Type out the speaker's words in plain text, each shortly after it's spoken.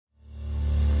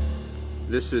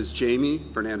This is Jamie,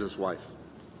 Fernando's wife.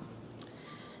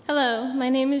 Hello, my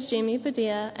name is Jamie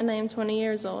Padilla, and I am 20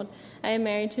 years old. I am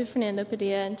married to Fernando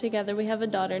Padilla, and together we have a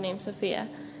daughter named Sophia.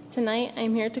 Tonight, I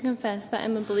am here to confess that I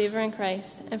am a believer in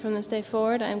Christ, and from this day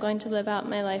forward, I am going to live out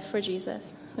my life for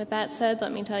Jesus. With that said,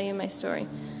 let me tell you my story.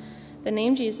 The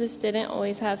name Jesus didn't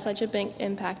always have such a big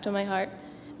impact on my heart.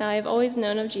 Now, I have always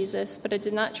known of Jesus, but I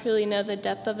did not truly know the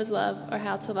depth of his love or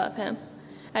how to love him.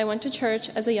 I went to church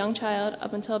as a young child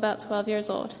up until about 12 years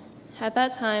old. At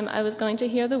that time, I was going to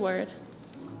hear the word.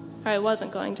 Or I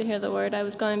wasn't going to hear the word. I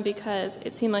was going because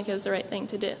it seemed like it was the right thing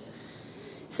to do.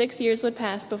 6 years would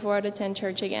pass before I'd attend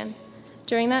church again.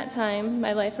 During that time,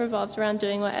 my life revolved around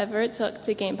doing whatever it took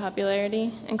to gain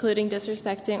popularity, including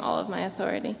disrespecting all of my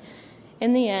authority.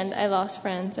 In the end, I lost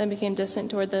friends and became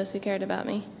distant toward those who cared about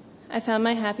me. I found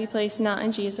my happy place not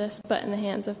in Jesus, but in the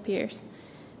hands of peers.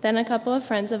 Then a couple of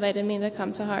friends invited me to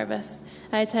come to Harvest.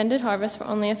 I attended Harvest for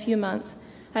only a few months.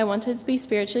 I wanted to be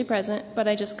spiritually present, but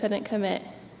I just couldn't commit.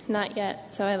 Not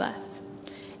yet, so I left.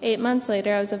 8 months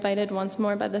later, I was invited once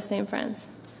more by the same friends.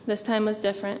 This time was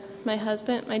different. My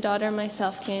husband, my daughter, and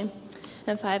myself came.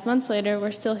 And 5 months later, we're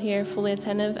still here, fully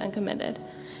attentive and committed.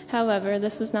 However,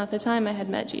 this was not the time I had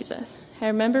met Jesus. I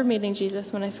remember meeting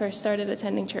Jesus when I first started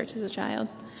attending church as a child.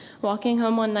 Walking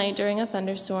home one night during a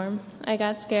thunderstorm, I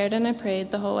got scared and I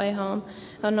prayed the whole way home,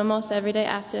 and almost every day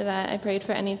after that, I prayed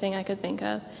for anything I could think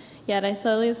of. Yet I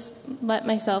slowly let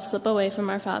myself slip away from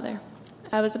our Father.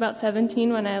 I was about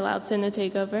 17 when I allowed sin to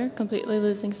take over, completely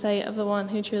losing sight of the one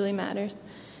who truly matters.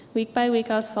 Week by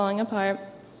week, I was falling apart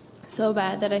so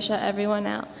bad that I shut everyone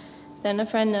out. Then a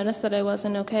friend noticed that I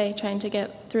wasn't okay trying to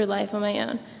get through life on my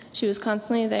own. She was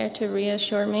constantly there to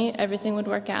reassure me everything would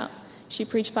work out. She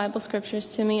preached Bible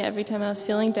scriptures to me every time I was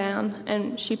feeling down,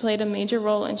 and she played a major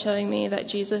role in showing me that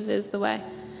Jesus is the way.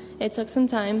 It took some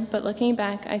time, but looking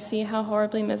back, I see how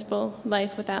horribly miserable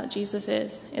life without Jesus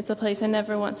is. It's a place I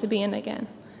never want to be in again.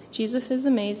 Jesus is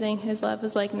amazing. His love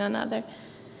is like none other.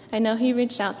 I know he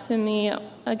reached out to me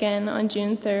again on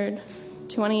June 3rd,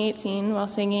 2018, while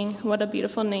singing What a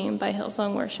Beautiful Name by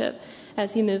Hillsong Worship,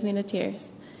 as he moved me to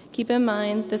tears. Keep in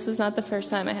mind, this was not the first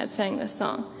time I had sang this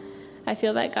song. I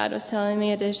feel that God was telling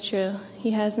me it is true.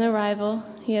 He has no rival,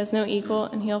 he has no equal,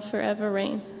 and he'll forever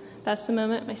reign. That's the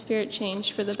moment my spirit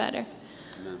changed for the better.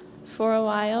 Amen. For a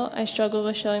while, I struggled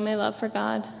with showing my love for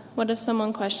God. What if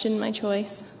someone questioned my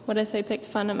choice? What if they picked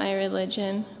fun at my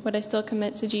religion? Would I still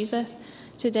commit to Jesus?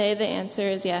 Today, the answer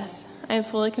is yes. I am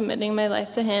fully committing my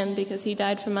life to him because he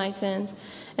died for my sins,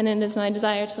 and it is my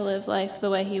desire to live life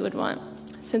the way he would want.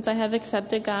 Since I have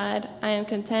accepted God, I am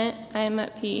content, I am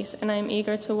at peace, and I am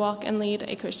eager to walk and lead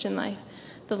a Christian life.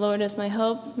 The Lord is my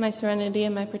hope, my serenity,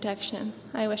 and my protection.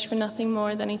 I wish for nothing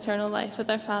more than eternal life with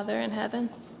our Father in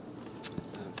heaven.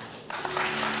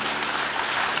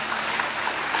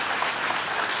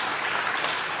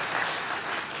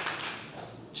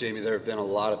 Jamie, there have been a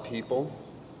lot of people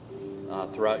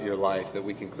throughout your life that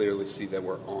we can clearly see that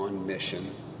we're on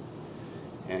mission.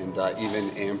 And even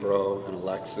Ambro and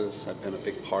Alexis have been a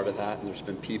big part of that. And there's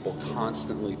been people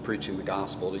constantly preaching the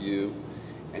gospel to you.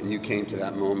 And you came to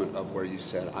that moment of where you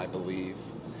said, I believe.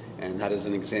 And that is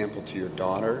an example to your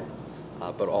daughter,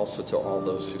 but also to all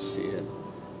those who see it.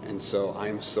 And so I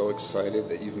am so excited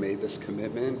that you've made this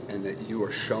commitment and that you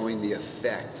are showing the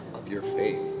effect of your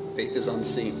faith. Faith is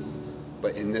unseen.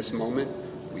 But in this moment,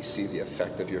 we see the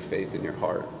effect of your faith in your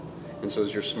heart. And so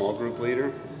as your small group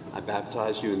leader, I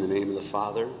baptize you in the name of the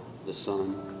Father, the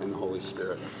Son, and the Holy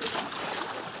Spirit.